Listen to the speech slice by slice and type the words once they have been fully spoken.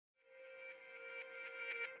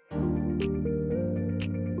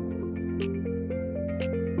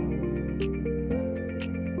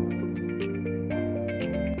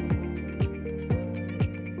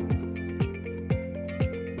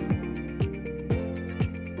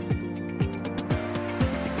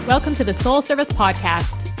Welcome to the Soul Service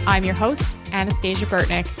Podcast. I'm your host, Anastasia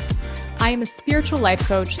Burtnick. I am a spiritual life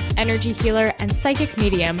coach, energy healer, and psychic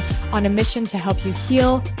medium on a mission to help you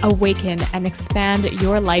heal, awaken, and expand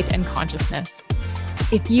your light and consciousness.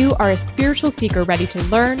 If you are a spiritual seeker ready to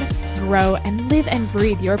learn, grow, and live and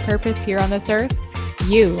breathe your purpose here on this earth,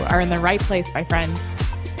 you are in the right place, my friend.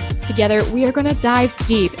 Together, we are going to dive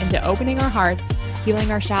deep into opening our hearts,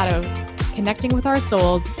 healing our shadows, connecting with our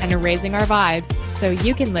souls, and erasing our vibes so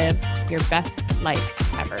you can live your best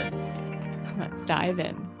life ever. Let's dive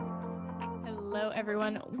in. Hello,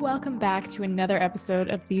 everyone. Welcome back to another episode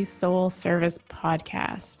of the Soul Service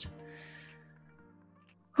Podcast.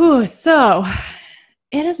 So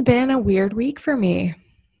it has been a weird week for me.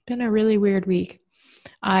 Been a really weird week.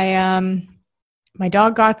 My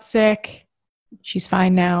dog got sick. She's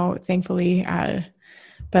fine now, thankfully.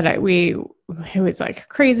 But it was like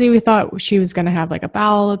crazy. We thought she was going to have like a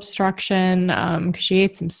bowel obstruction because she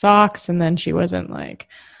ate some socks and then she wasn't like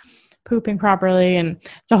pooping properly. And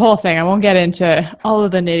it's a whole thing. I won't get into all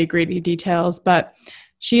of the nitty-gritty details, but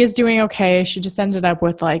she is doing okay. She just ended up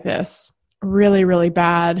with like this really, really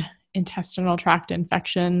bad intestinal tract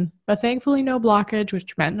infection, but thankfully no blockage,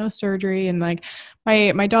 which meant no surgery. And like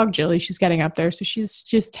my dog Jilly, she's getting up there. So she's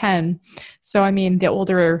just 10. So, I mean, the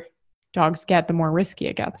older dogs get, the more risky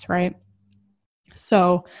it gets, right?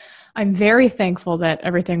 So I'm very thankful that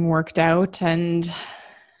everything worked out. And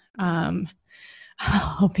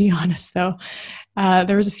I'll be honest though,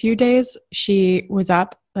 there was a few days she was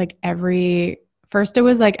up like first it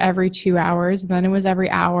was like every 2 hours, then it was every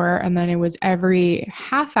hour, and then it was every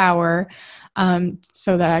half hour,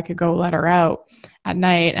 so that I could go let her out at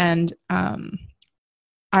night. And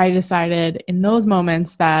I decided in those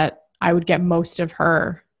moments that I would get most of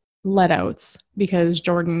her let outs because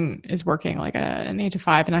Jordan is working like an 8 to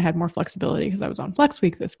 5 and I had more flexibility because I was on flex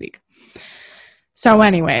week this week. So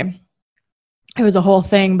anyway, it was a whole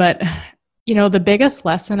thing, but you know, the biggest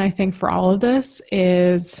lesson I think for all of this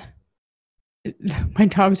is my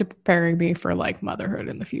dogs are preparing me for like motherhood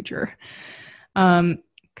in the future.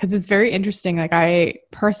 Because it's very interesting. Like I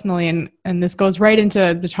personally, and this goes right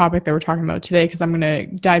into the topic that we're talking about today, because I'm going to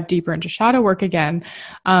dive deeper into shadow work again.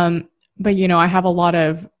 But you know, I have a lot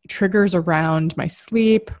of triggers around my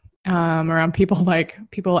sleep, around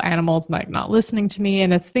people, animals, like not listening to me.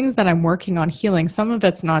 And it's things that I'm working on healing. Some of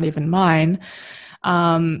it's not even mine.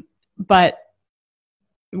 But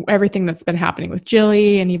everything that's been happening with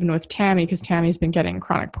Jilly and even with Tammy, because Tammy's been getting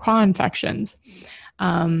chronic paw infections.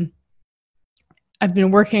 I've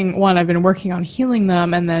been working on healing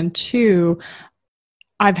them. And then 2,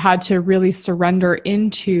 I've had to really surrender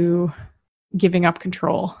into giving up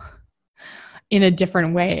control in a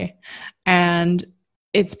different way. And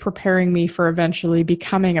it's preparing me for eventually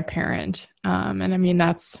becoming a parent. And I mean,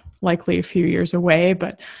 that's likely a few years away,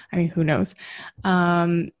 but I mean, who knows?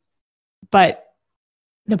 But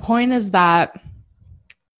the point is that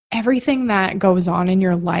everything that goes on in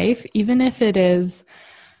your life, even if it is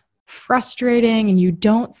frustrating and you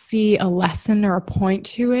don't see a lesson or a point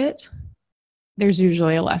to it, there's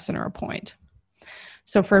usually a lesson or a point.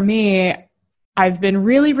 So for me, I've been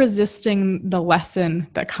really resisting the lesson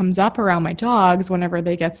that comes up around my dogs whenever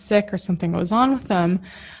they get sick or something goes on with them,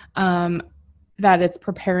 that it's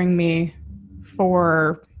preparing me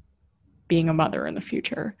for being a mother in the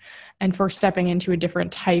future and for stepping into a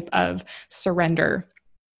different type of surrender.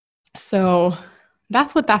 So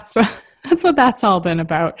that's what that's all been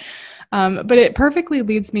about. But it perfectly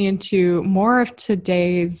leads me into more of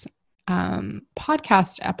today's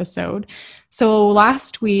podcast episode. So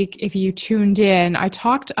last week, if you tuned in, I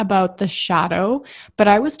talked about the shadow, but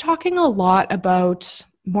I was talking a lot about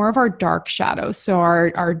more of our dark shadows. So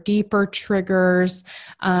our deeper triggers,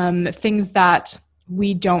 things that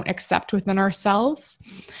we don't accept within ourselves,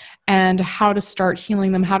 and how to start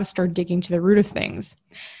healing them, how to start digging to the root of things.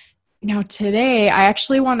 Now today, I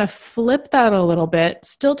actually want to flip that a little bit,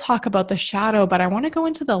 still talk about the shadow, but I want to go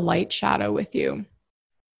into the light shadow with you.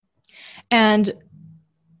 And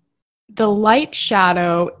the light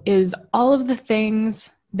shadow is all of the things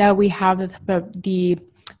that we have the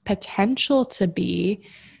potential to be,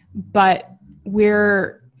 but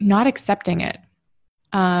we're not accepting it.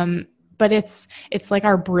 But it's like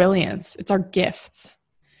our brilliance. It's our gifts.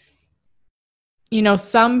 You know,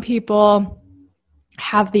 some people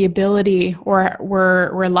have the ability, or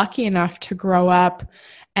we're lucky enough to grow up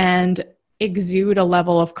and exude a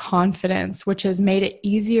level of confidence, which has made it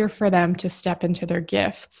easier for them to step into their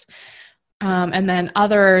gifts. And then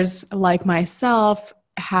others, like myself,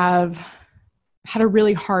 have had a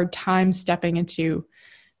really hard time stepping into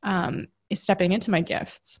my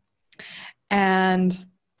gifts. And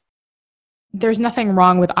there's nothing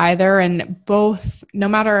wrong with either. And both, no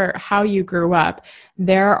matter how you grew up,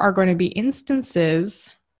 there are going to be instances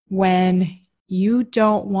when you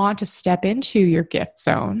don't want to step into your gift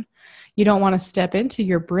zone. You don't want to step into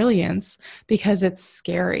your brilliance because it's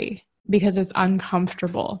scary, because it's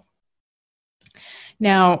uncomfortable.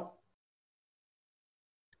 Now,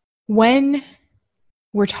 when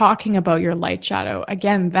we're talking about your light shadow,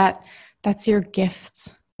 again, that's your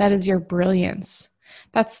gifts. That is your brilliance.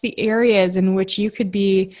 That's the areas in which you could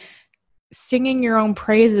be singing your own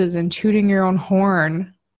praises and tooting your own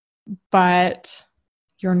horn, but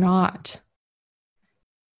you're not.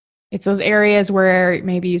 It's those areas where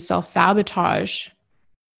maybe you self-sabotage.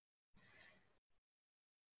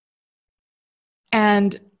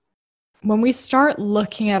 And when we start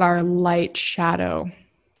looking at our light shadow,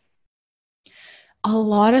 a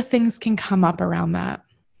lot of things can come up around that.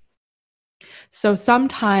 So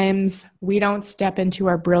sometimes we don't step into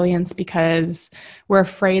our brilliance because we're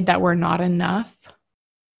afraid that we're not enough.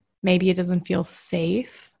 Maybe it doesn't feel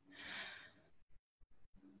safe.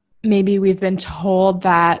 Maybe we've been told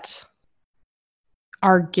that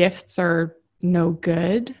our gifts are no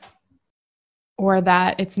good, or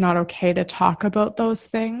that it's not okay to talk about those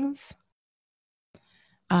things.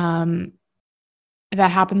 That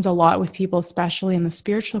happens a lot with people, especially in the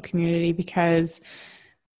spiritual community, because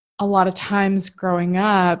a lot of times growing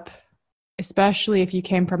up, especially if you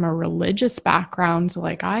came from a religious background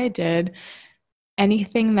like I did,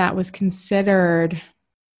 anything that was considered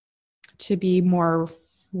to be more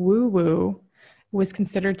woo-woo was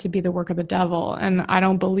considered to be the work of the devil. And I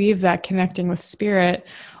don't believe that connecting with spirit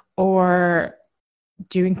or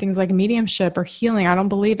doing things like mediumship or healing, I don't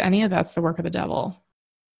believe any of that's the work of the devil.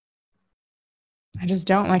 I just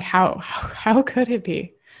don't. Like, how could it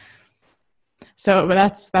be? So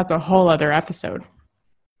that's a whole other episode.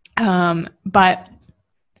 But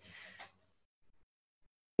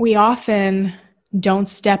we often don't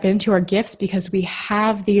step into our gifts because we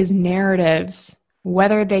have these narratives,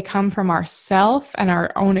 whether they come from ourselves and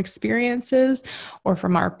our own experiences, or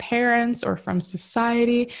from our parents, or from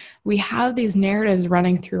society. We have these narratives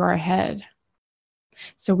running through our head.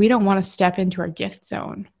 So we don't want to step into our gift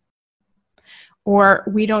zone. Or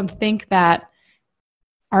we don't think that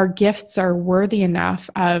our gifts are worthy enough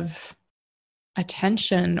of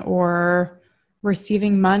attention or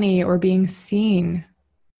receiving money or being seen.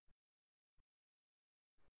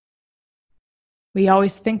 We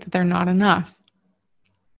always think that they're not enough.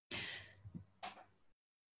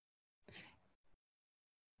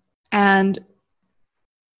 And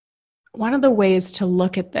one of the ways to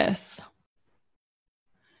look at this,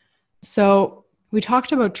 so we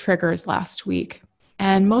talked about triggers last week,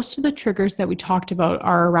 and most of the triggers that we talked about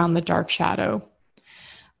are around the dark shadow,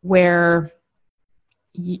 where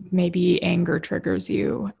maybe anger triggers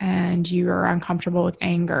you and you are uncomfortable with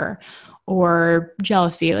anger, or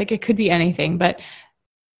jealousy. Like, it could be anything. But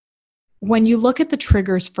when you look at the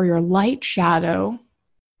triggers for your light shadow,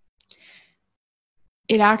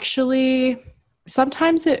 it actually,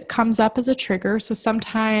 sometimes it comes up as a trigger. So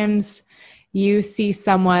sometimes you see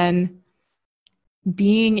someone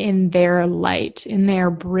being in their light, in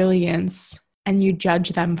their brilliance, and you judge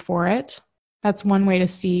them for it. That's one way to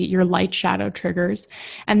see your light shadow triggers.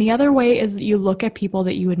 And the other way is you look at people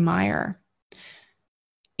that you admire.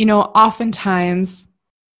 You know, oftentimes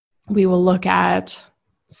we will look at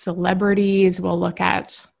celebrities, we'll look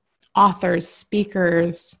at authors,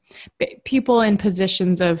 speakers, people in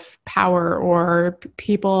positions of power, or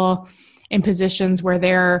people in positions where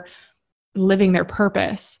they're living their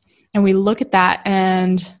purpose. And we look at that,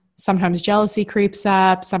 and sometimes jealousy creeps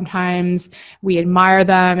up. Sometimes we admire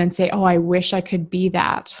them and say, oh, I wish I could be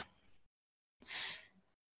that.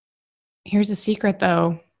 Here's the secret,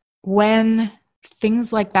 though. When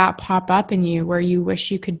things like that pop up in you, where you wish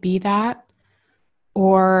you could be that,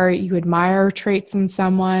 or you admire traits in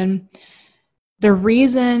someone, the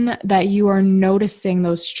reason that you are noticing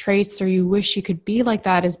those traits, or you wish you could be like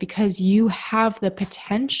that, is because you have the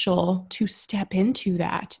potential to step into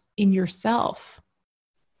that in yourself.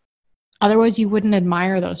 Otherwise, you wouldn't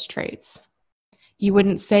admire those traits. You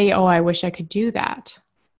wouldn't say, oh, I wish I could do that.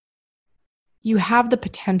 You have the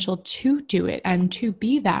potential to do it and to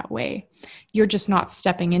be that way. You're just not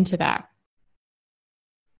stepping into that.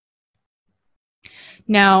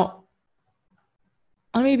 Now,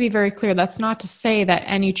 let me be very clear. That's not to say that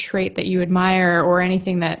any trait that you admire, or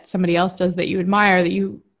anything that somebody else does that you admire, that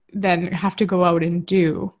you then have to go out and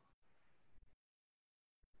do.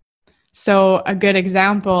 So a good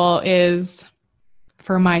example is,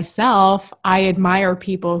 for myself, I admire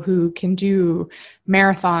people who can do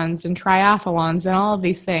marathons and triathlons and all of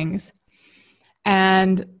these things.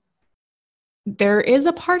 And there is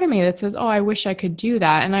a part of me that says, oh, I wish I could do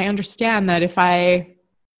that. And I understand that if I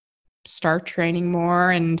start training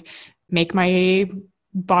more and make my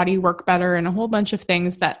body work better and a whole bunch of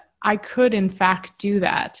things, that I could in fact do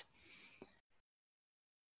that.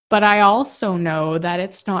 But I also know that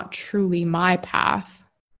it's not truly my path,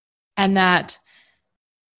 and that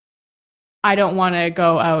I don't want to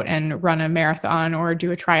go out and run a marathon or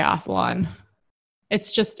do a triathlon.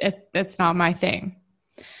 It's just, it's not my thing.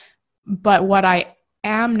 But what I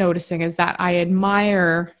am noticing is that I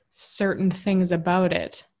admire certain things about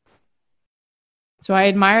it. So I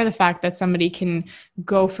admire the fact that somebody can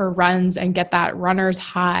go for runs and get that runner's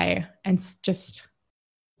high and just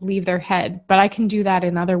leave their head. But I can do that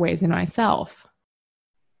in other ways in myself.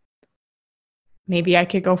 Maybe I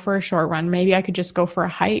could go for a short run. Maybe I could just go for a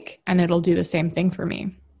hike and it'll do the same thing for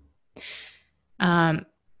me.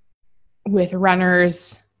 With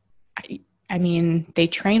runners, I mean, they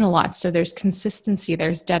train a lot. So there's consistency,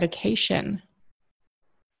 there's dedication.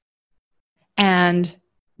 And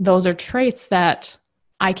those are traits that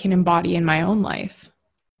I can embody in my own life.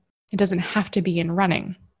 It doesn't have to be in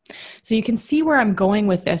running. So you can see where I'm going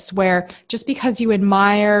with this, where just because you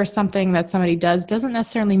admire something that somebody does doesn't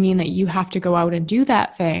necessarily mean that you have to go out and do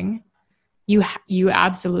that thing. You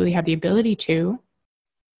absolutely have the ability to.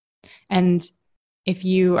 And if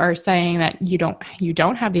you are saying that you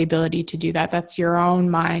don't have the ability to do that, that's your own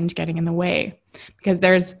mind getting in the way, because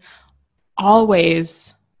there's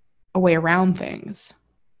always a way around things.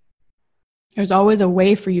 There's always a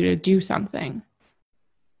way for you to do something.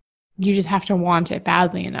 You just have to want it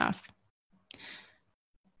badly enough.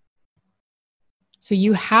 So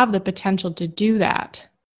you have the potential to do that.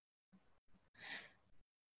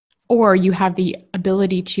 Or you have the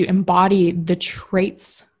ability to embody the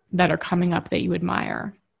traits that are coming up that you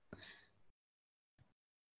admire.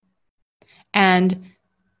 And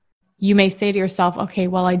you may say to yourself, okay,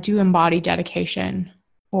 well, I do embody dedication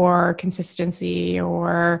or consistency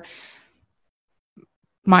or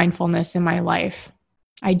mindfulness in my life.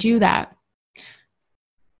 I do that.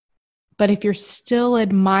 But if you're still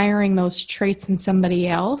admiring those traits in somebody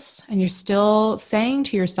else and you're still saying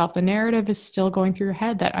to yourself, the narrative is still going through your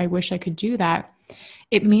head that I wish I could do that,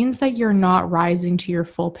 it means that you're not rising to your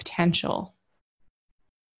full potential.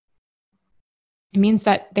 It means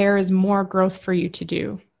that there is more growth for you to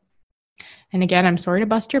do. And again, I'm sorry to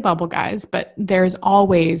bust your bubble, guys, but there's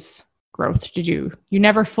always growth to do. You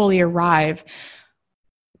never fully arrive.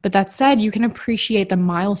 But that said, you can appreciate the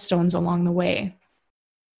milestones along the way.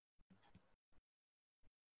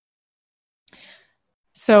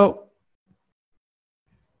 So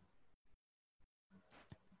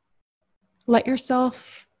let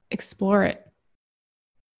yourself explore it.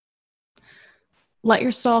 Let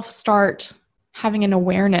yourself start having an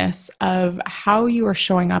awareness of how you are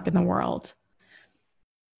showing up in the world,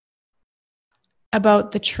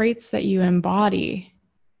 about the traits that you embody,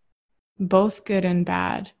 both good and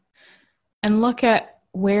bad, and look at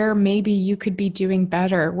where maybe you could be doing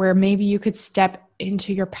better, where maybe you could step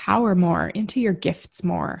into your power more, into your gifts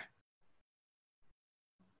more.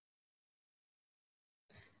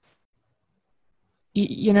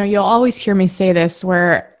 You know, you'll always hear me say this,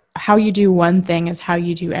 where how you do one thing is how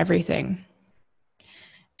you do everything.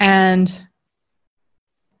 And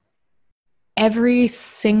every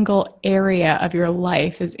single area of your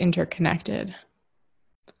life is interconnected.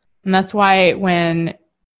 And that's why when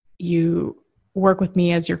you work with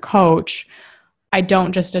me as your coach, I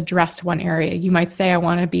don't just address one area. You might say, I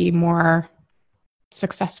want to be more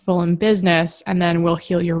successful in business, and then we'll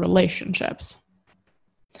heal your relationships.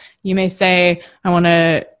 You may say, I want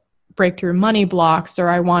to break through money blocks, or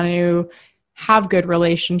I want to have good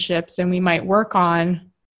relationships, and we might work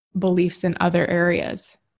on beliefs in other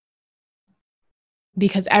areas,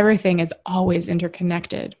 because everything is always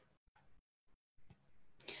interconnected.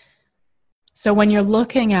 So when you're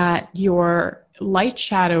looking at your light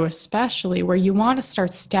shadow, especially where you want to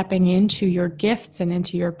start stepping into your gifts and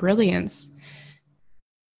into your brilliance,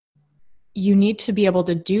 you need to be able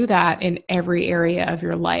to do that in every area of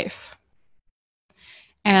your life.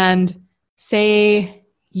 And say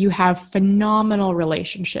you have phenomenal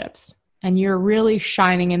relationships and you're really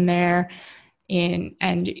shining in there, and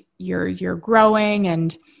you're growing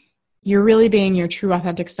and you're really being your true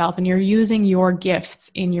authentic self, and you're using your gifts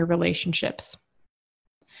in your relationships.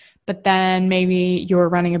 But then maybe you're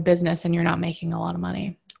running a business and you're not making a lot of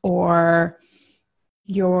money, or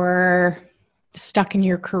you're stuck in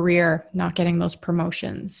your career, not getting those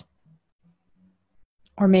promotions.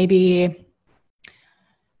 Or maybe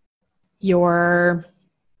your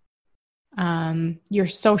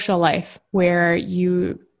social life, where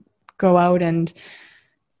you go out and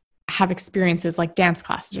have experiences like dance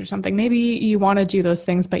classes or something. Maybe you want to do those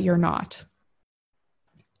things, but you're not.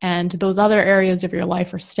 And those other areas of your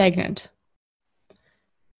life are stagnant.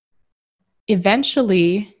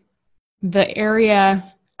 Eventually, the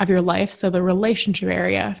area of your life, so the relationship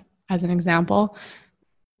area, as an example,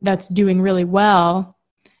 that's doing really well,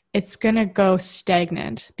 it's going to go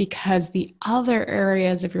stagnant because the other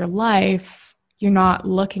areas of your life, you're not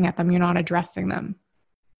looking at them, you're not addressing them.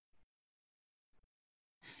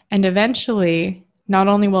 And eventually, not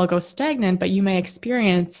only will it go stagnant, but you may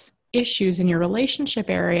experience issues in your relationship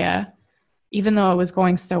area, even though it was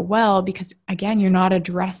going so well, because again, you're not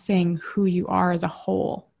addressing who you are as a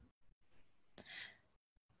whole.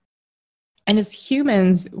 And as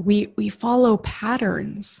humans, we follow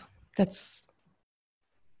patterns. That's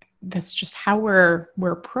just how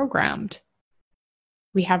we're programmed.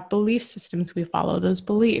 We have belief systems, we follow those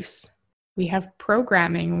beliefs. We have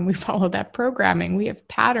programming, and we follow that programming. We have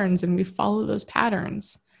patterns, and we follow those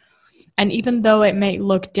patterns. And even though it may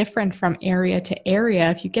look different from area to area,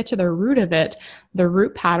 if you get to the root of it, the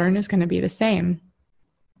root pattern is going to be the same.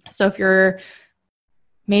 So if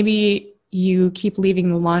maybe you keep leaving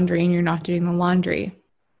the laundry and you're not doing the laundry.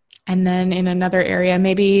 And then in another area,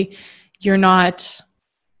 maybe you're not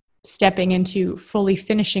stepping into fully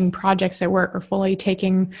finishing projects at work or fully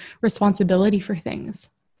taking responsibility for things.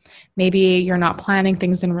 Maybe you're not planning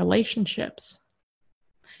things in relationships.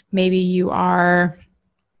 Maybe you are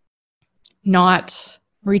not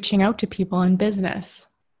reaching out to people in business.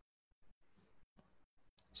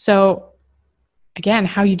 So again,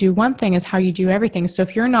 how you do one thing is how you do everything. So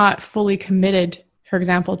if you're not fully committed, for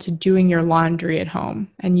example, to doing your laundry at home,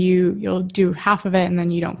 and you'll do half of it and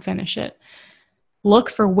then you don't finish it, look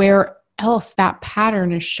for where else that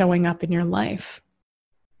pattern is showing up in your life.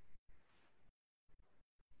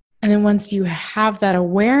 And then once you have that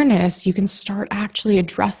awareness, you can start actually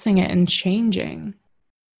addressing it and changing.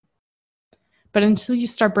 But until you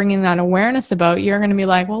start bringing that awareness about, you're going to be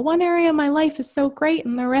like, well, one area of my life is so great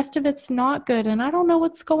and the rest of it's not good, and I don't know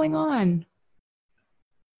what's going on.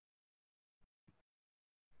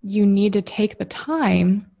 You need to take the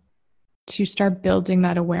time to start building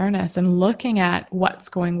that awareness and looking at what's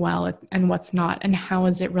going well and what's not, and how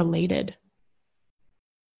is it related.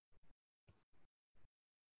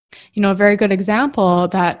 A very good example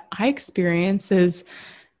that I experience is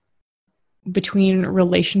between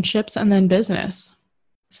relationships and then business.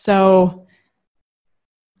 So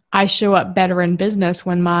I show up better in business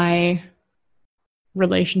when my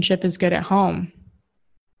relationship is good at home.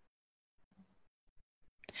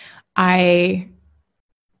 The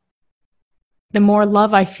more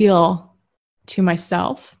love I feel to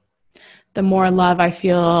myself, the more love I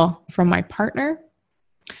feel from my partner,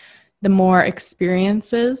 the more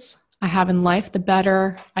experiences I have in life, the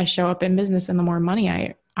better I show up in business and the more money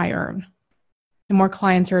I earn. The more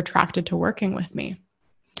clients are attracted to working with me.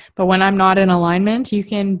 But when I'm not in alignment, you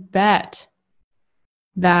can bet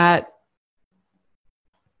that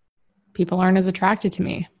people aren't as attracted to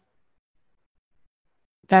me,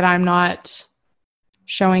 that I'm not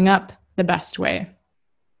showing up the best way.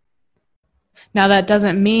 Now, that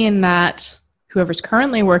doesn't mean that whoever's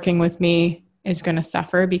currently working with me is going to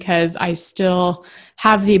suffer, because I still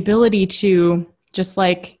have the ability to, just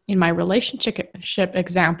like in my relationship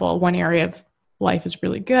example, one area of life is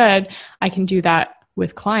really good. I can do that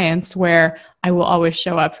with clients where I will always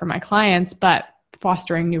show up for my clients, but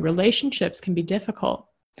fostering new relationships can be difficult.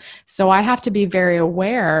 So I have to be very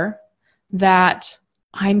aware that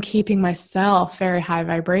I'm keeping myself very high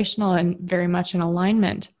vibrational and very much in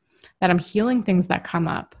alignment, that I'm healing things that come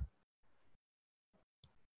up,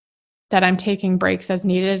 that I'm taking breaks as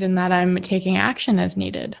needed, and that I'm taking action as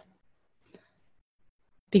needed.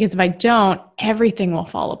 Because if I don't, everything will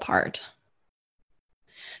fall apart.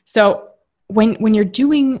 So when you're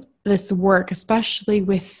doing this work, especially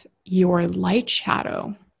with your light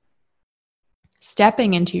shadow,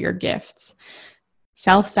 stepping into your gifts,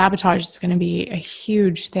 self-sabotage is going to be a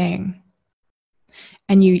huge thing.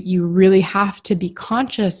 And you really have to be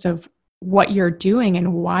conscious of what you're doing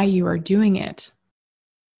and why you are doing it.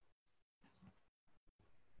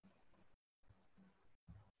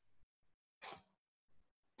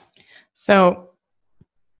 So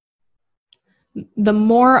the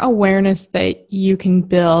more awareness that you can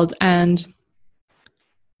build and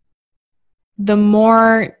the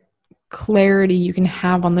more clarity you can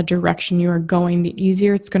have on the direction you are going, the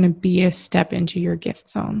easier it's going to be to step into your gift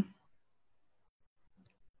zone.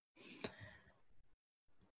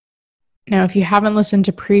 Now, if you haven't listened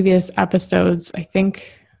to previous episodes, I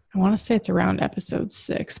think I want to say it's around episode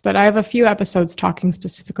 6, but I have a few episodes talking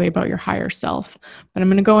specifically about your higher self, but I'm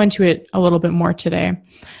going to go into it a little bit more today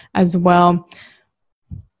as well.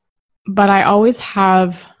 But I always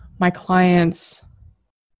have my clients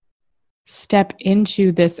step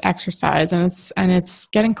into this exercise, and it's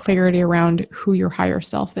getting clarity around who your higher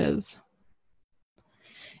self is.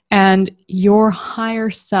 And your higher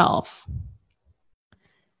self,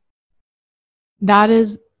 that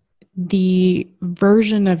is the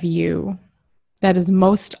version of you that is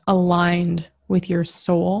most aligned with your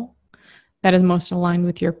soul, that is most aligned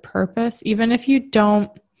with your purpose. Even if you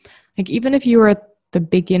were at the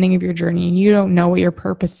beginning of your journey and you don't know what your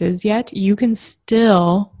purpose is yet, you can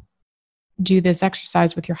still do this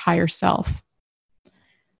exercise with your higher self,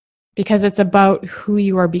 because it's about who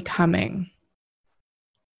you are becoming.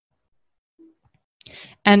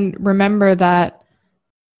 And remember that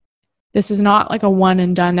this is not like a one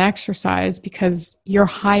and done exercise, because your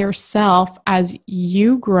higher self, as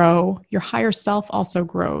you grow, your higher self also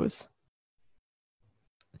grows.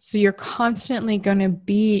 So you're constantly going to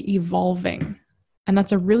be evolving. And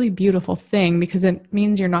that's a really beautiful thing, because it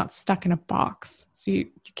means you're not stuck in a box. So you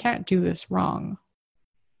can't do this wrong.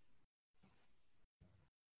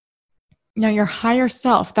 Now, your higher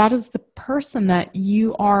self, that is the person that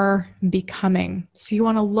you are becoming. So you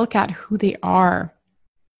want to look at who they are,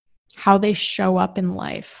 how they show up in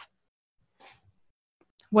life.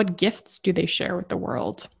 What gifts do they share with the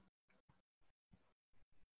world?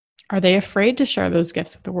 Are they afraid to share those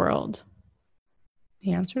gifts with the world?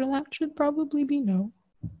 The answer to that should probably be no.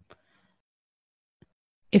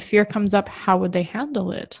 If fear comes up, how would they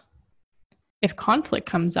handle it? If conflict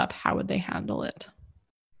comes up, how would they handle it?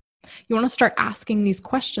 You want to start asking these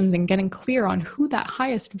questions and getting clear on who that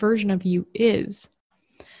highest version of you is,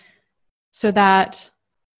 so that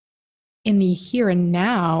in the here and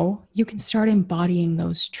now, you can start embodying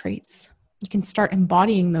those traits. You can start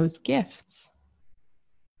embodying those gifts.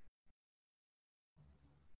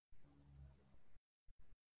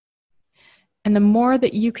 And the more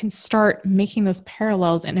that you can start making those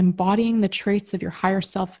parallels and embodying the traits of your higher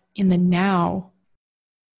self in the now,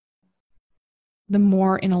 the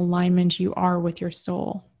more in alignment you are with your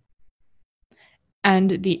soul.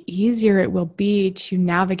 And the easier it will be to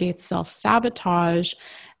navigate self-sabotage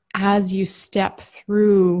as you step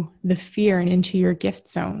through the fear and into your gift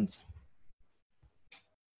zones.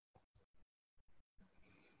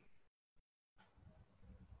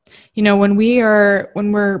 You know, when we're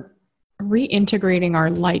reintegrating our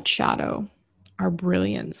light shadow, our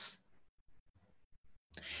brilliance,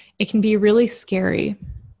 it can be really scary,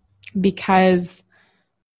 because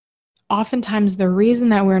oftentimes the reason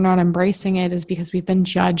that we're not embracing it is because we've been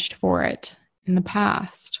judged for it in the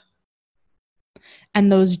past. And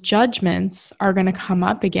those judgments are going to come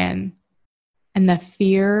up again. And the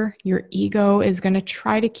fear, your ego, is going to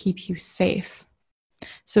try to keep you safe.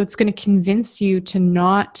 So it's going to convince you to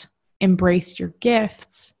not embrace your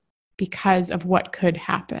gifts because of what could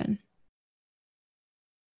happen.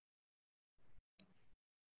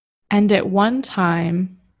 And at one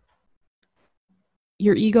time,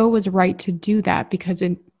 your ego was right to do that, because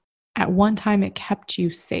at one time it kept you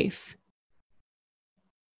safe.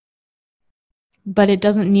 But it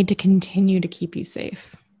doesn't need to continue to keep you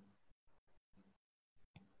safe.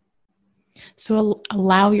 So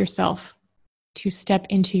allow yourself to step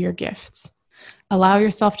into your gifts. Allow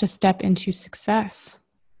yourself to step into success.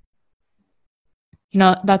 You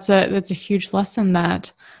know, that's a huge lesson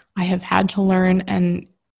that I have had to learn, and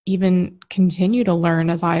even continue to learn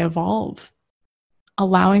as I evolve.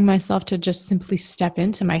 Allowing myself to just simply step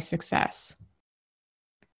into my success,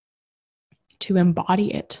 to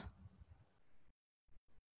embody it,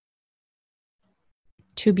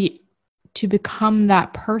 to become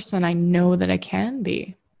that person I know that I can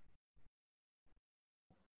be.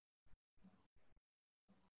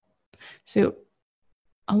 So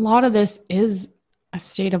a lot of this is a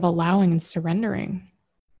state of allowing and surrendering.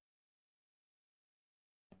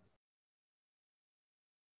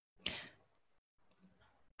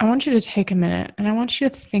 I want you to take a minute, and I want you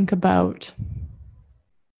to think about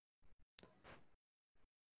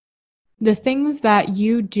the things that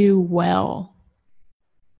you do well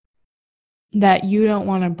that you don't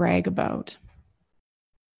want to brag about.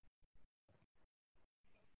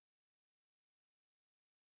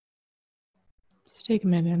 Just take a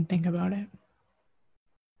minute and think about it.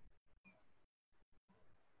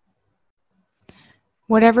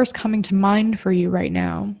 Whatever's coming to mind for you right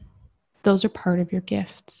now, those are part of your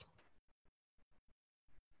gifts.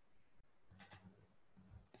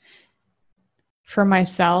 For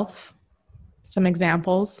myself, some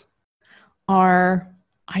examples are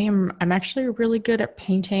I'm actually really good at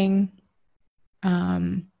painting.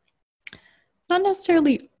 Not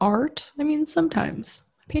necessarily art. I mean, sometimes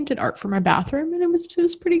I painted art for my bathroom and it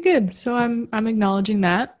was pretty good. So I'm acknowledging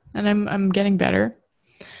that, and I'm getting better.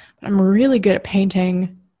 But I'm really good at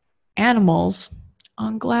painting animals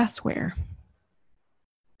on glassware.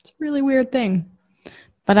 It's a really weird thing,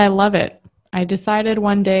 but I love it. I decided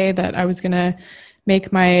one day that I was going to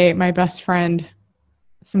make my best friend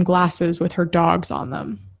some glasses with her dogs on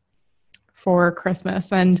them for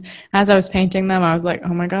Christmas. And as I was painting them, I was like,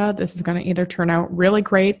 oh my God, this is going to either turn out really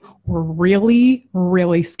great or really,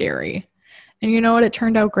 really scary. And you know what? It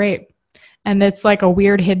turned out great. And it's like a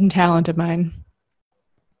weird hidden talent of mine.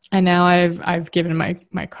 And now I've given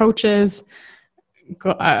my coaches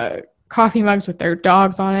coffee mugs with their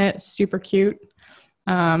dogs on it. Super cute.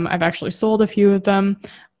 I've actually sold a few of them.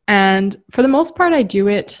 And for the most part, I do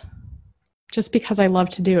it just because I love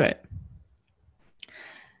to do it.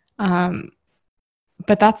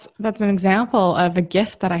 But that's an example of a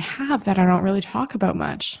gift that I have that I don't really talk about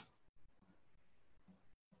much.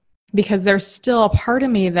 Because there's still a part of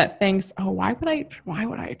me that thinks, oh, why would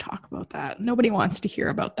I talk about that? Nobody wants to hear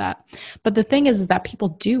about that. But the thing is that people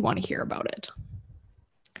do want to hear about it.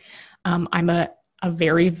 I'm a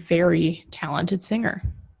very, very talented singer.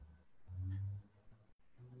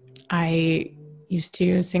 I used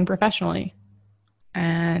to sing professionally,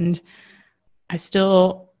 and I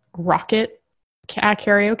still rock it at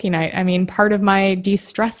karaoke night. I mean, part of my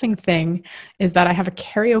de-stressing thing is that I have a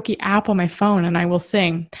karaoke app on my phone and I will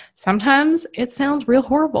sing. Sometimes it sounds real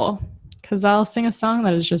horrible because I'll sing a song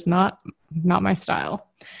that is just not my style.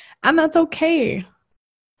 And that's okay.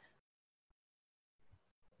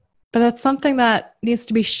 But that's something that needs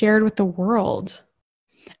to be shared with the world.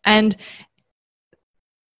 And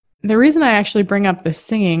the reason I actually bring up this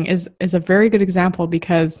singing is a very good example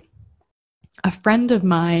because a friend of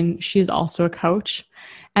mine, she's also a coach,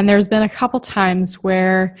 and there's been a couple times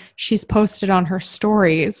where she's posted on her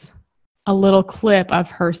stories a little clip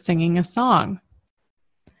of her singing a song.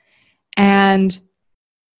 And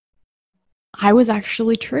I was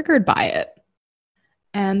actually triggered by it.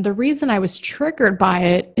 And the reason I was triggered by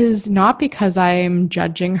it is not because I'm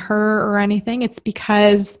judging her or anything. It's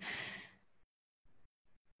because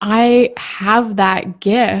I have that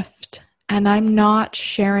gift and I'm not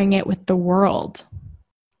sharing it with the world.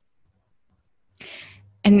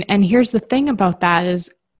 And here's the thing about that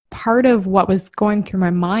is part of what was going through my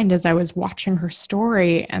mind as I was watching her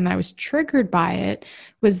story and I was triggered by it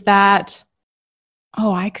was that,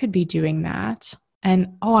 oh, I could be doing that.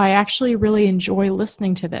 And, oh, I actually really enjoy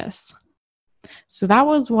listening to this. So that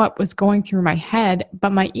was what was going through my head.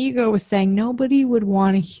 But my ego was saying, nobody would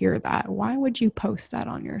want to hear that. Why would you post that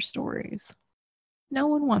on your stories? No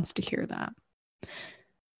one wants to hear that.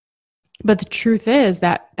 But the truth is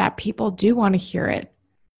that people do want to hear it.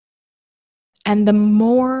 And the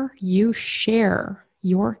more you share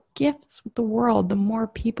your gifts with the world, the more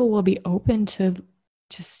people will be open to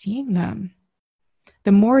seeing them.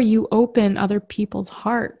 The more you open other people's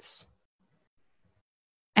hearts.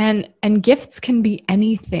 And gifts can be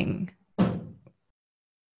anything.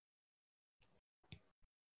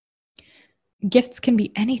 Gifts can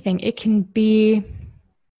be anything. It can be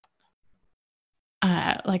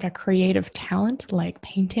like a creative talent, like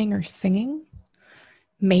painting or singing.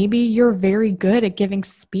 Maybe you're very good at giving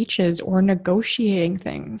speeches or negotiating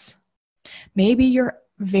things. Maybe you're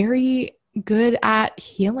very good at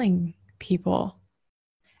healing people,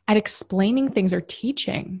 at explaining things or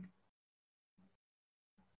teaching.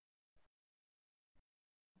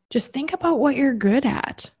 Just think about what you're good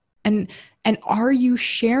at. And are you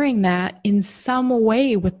sharing that in some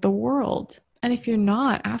way with the world? And if you're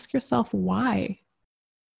not, ask yourself why.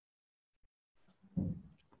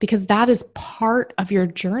 Because that is part of your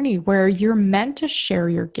journey where you're meant to share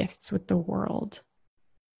your gifts with the world.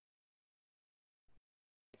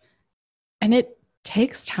 And it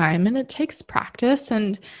takes time and it takes practice.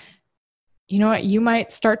 And you know what? You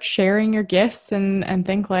might start sharing your gifts and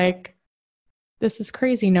think like, this is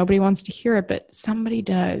crazy. Nobody wants to hear it, but somebody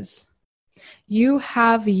does. You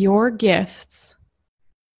have your gifts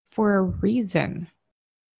for a reason.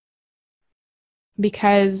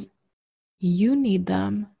 Because you need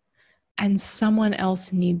them and someone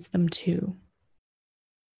else needs them too.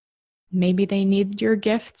 Maybe they need your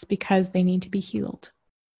gifts because they need to be healed.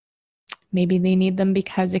 Maybe they need them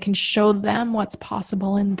because it can show them what's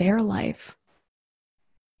possible in their life.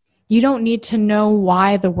 You don't need to know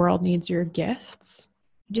why the world needs your gifts.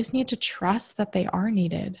 You just need to trust that they are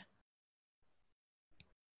needed.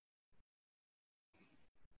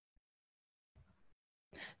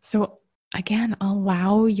 So again,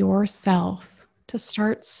 allow yourself to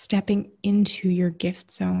start stepping into your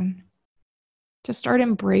gift zone, to start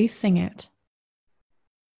embracing it,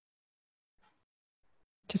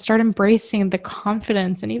 to start embracing the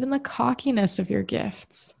confidence and even the cockiness of your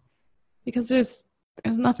gifts, because there's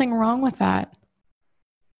nothing wrong with that.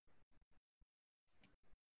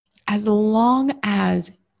 As long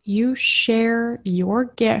as you share your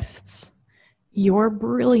gifts, your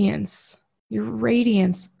brilliance, your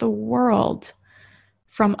radiance, the world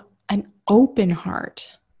from an open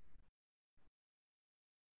heart,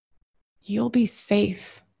 you'll be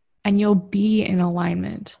safe and you'll be in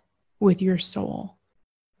alignment with your soul.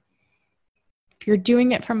 If you're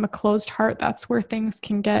doing it from a closed heart, that's where things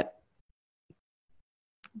can get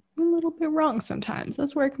a little bit wrong sometimes.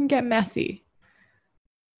 That's where it can get messy.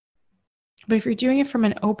 But if you're doing it from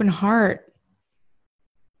an open heart,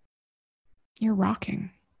 you're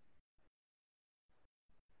rocking.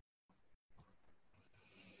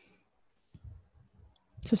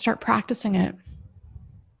 So start practicing it.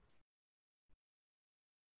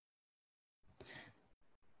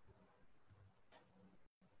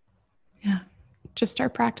 Yeah, just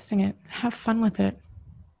start practicing it. Have fun with it.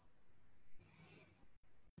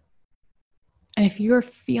 And if you're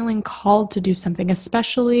feeling called to do something,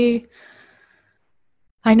 especially,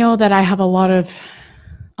 I know that I have a lot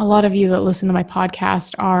of you that listen to my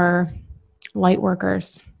podcast are light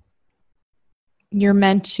workers. You're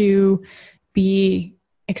meant to be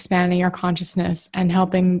expanding your consciousness and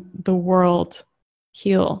helping the world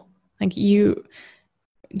heal. Like it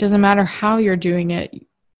doesn't matter how you're doing it.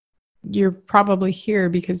 You're probably here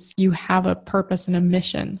because you have a purpose and a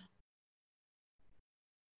mission.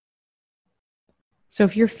 So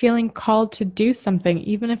if you're feeling called to do something,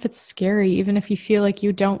 even if it's scary, even if you feel like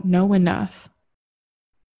you don't know enough,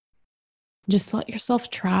 just let yourself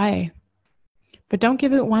try. But don't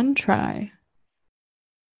give it one try.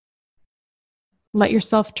 Let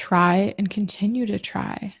yourself try and continue to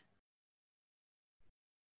try.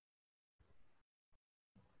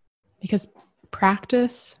 Because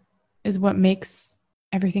practice is what makes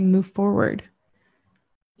everything move forward.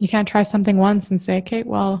 You can't try something once and say, okay,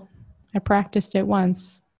 well, I practiced it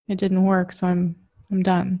once. It didn't work, so I'm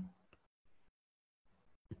done.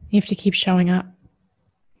 You have to keep showing up.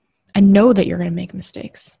 And know that you're going to make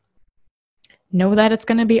mistakes. Know that it's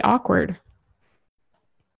going to be awkward.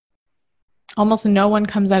 Almost no one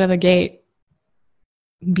comes out of the gate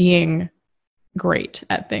being great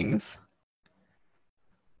at things.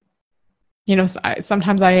 You know,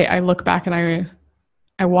 sometimes I look back and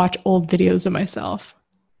I watch old videos of myself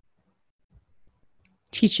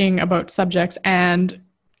teaching about subjects, and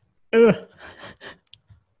they're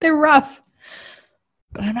rough,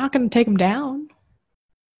 but I'm not going to take them down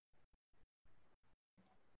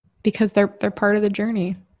because they're part of the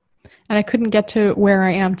journey. And I couldn't get to where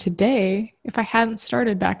I am today if I hadn't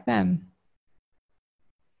started back then.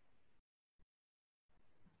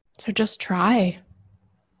 So just try.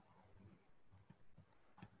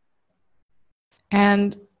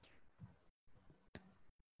 And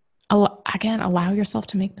again, allow yourself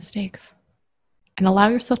to make mistakes and allow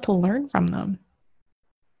yourself to learn from them.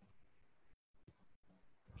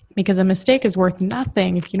 Because a mistake is worth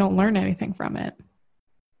nothing if you don't learn anything from it.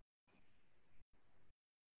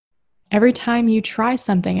 Every time you try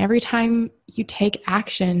something, every time you take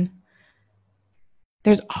action,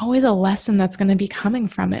 there's always a lesson that's going to be coming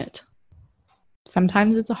from it.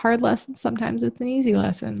 Sometimes it's a hard lesson, sometimes it's an easy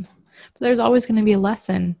lesson, but there's always going to be a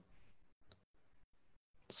lesson.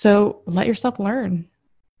 So let yourself learn.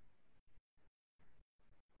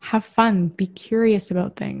 Have fun, be curious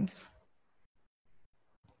about things.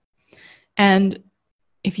 And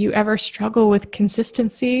if you ever struggle with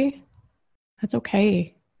consistency, that's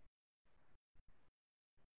okay.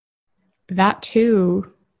 That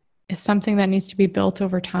too is something that needs to be built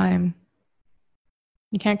over time.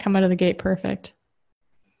 You can't come out of the gate perfect.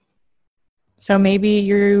 So maybe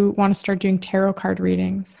you want to start doing tarot card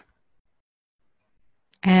readings.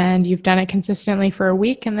 And you've done it consistently for a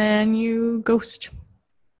week, and then you ghost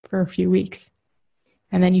for a few weeks.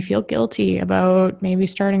 And then you feel guilty about maybe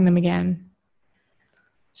starting them again.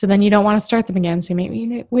 So then you don't want to start them again. So maybe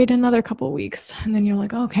you wait another couple of weeks. And then you're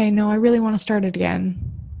like, okay, no, I really want to start it again.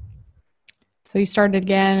 So you start it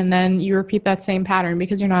again, and then you repeat that same pattern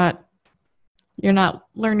because you're not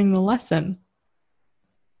learning the lesson.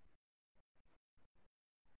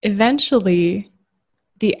 Eventually,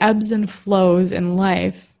 the ebbs and flows in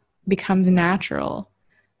life becomes natural.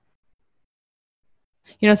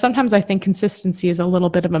 You know, sometimes I think consistency is a little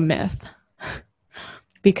bit of a myth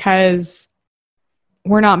because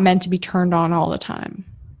we're not meant to be turned on all the time.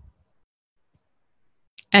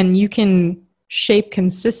 And you can shape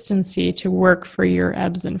consistency to work for your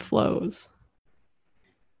ebbs and flows.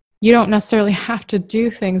 You don't necessarily have to do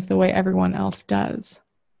things the way everyone else does,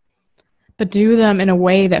 but do them in a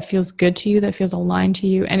way that feels good to you, that feels aligned to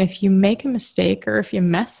you. And if you make a mistake or if you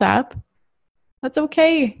mess up, that's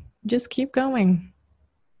okay. Just keep going.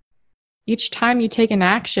 Each time you take an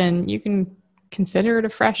action, you can consider it a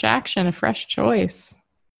fresh action, a fresh choice.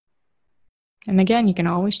 And again, you can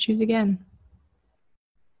always choose again.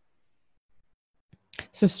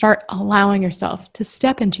 So start allowing yourself to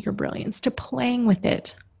step into your brilliance, to playing with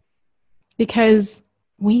it, because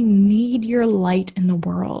we need your light in the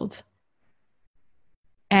world.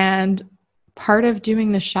 And part of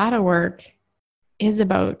doing the shadow work is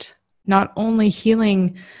about not only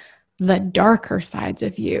healing the darker sides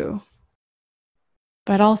of you,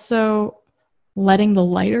 but also letting the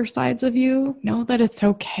lighter sides of you know that it's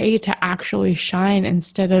okay to actually shine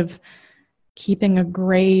instead of keeping a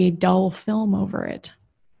gray, dull film over it.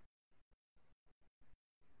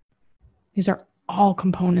 These are all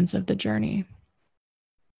components of the journey.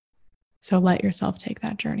 So let yourself take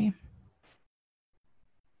that journey.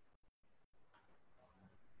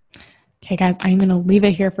 Okay, guys, I'm going to leave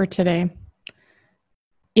it here for today.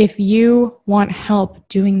 If you want help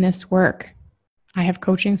doing this work, I have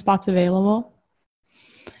coaching spots available.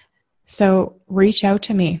 So reach out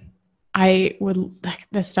to me.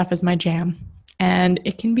 This stuff is my jam, and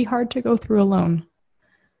it can be hard to go through alone.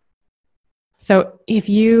 So if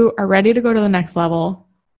you are ready to go to the next level,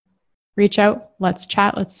 reach out, let's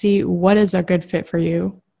chat, let's see what is a good fit for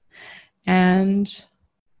you. And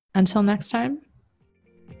until next time,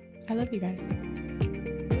 I love you guys.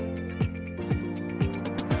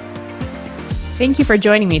 Thank you for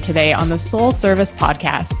joining me today on the Soul Service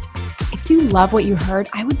Podcast. If you love what you heard,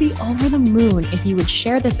 I would be over the moon if you would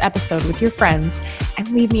share this episode with your friends and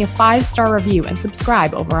leave me a 5-star review and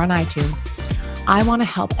subscribe over on iTunes. I want to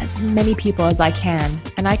help as many people as I can,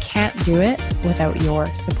 and I can't do it without your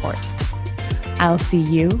support. I'll see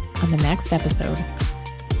you on the next episode.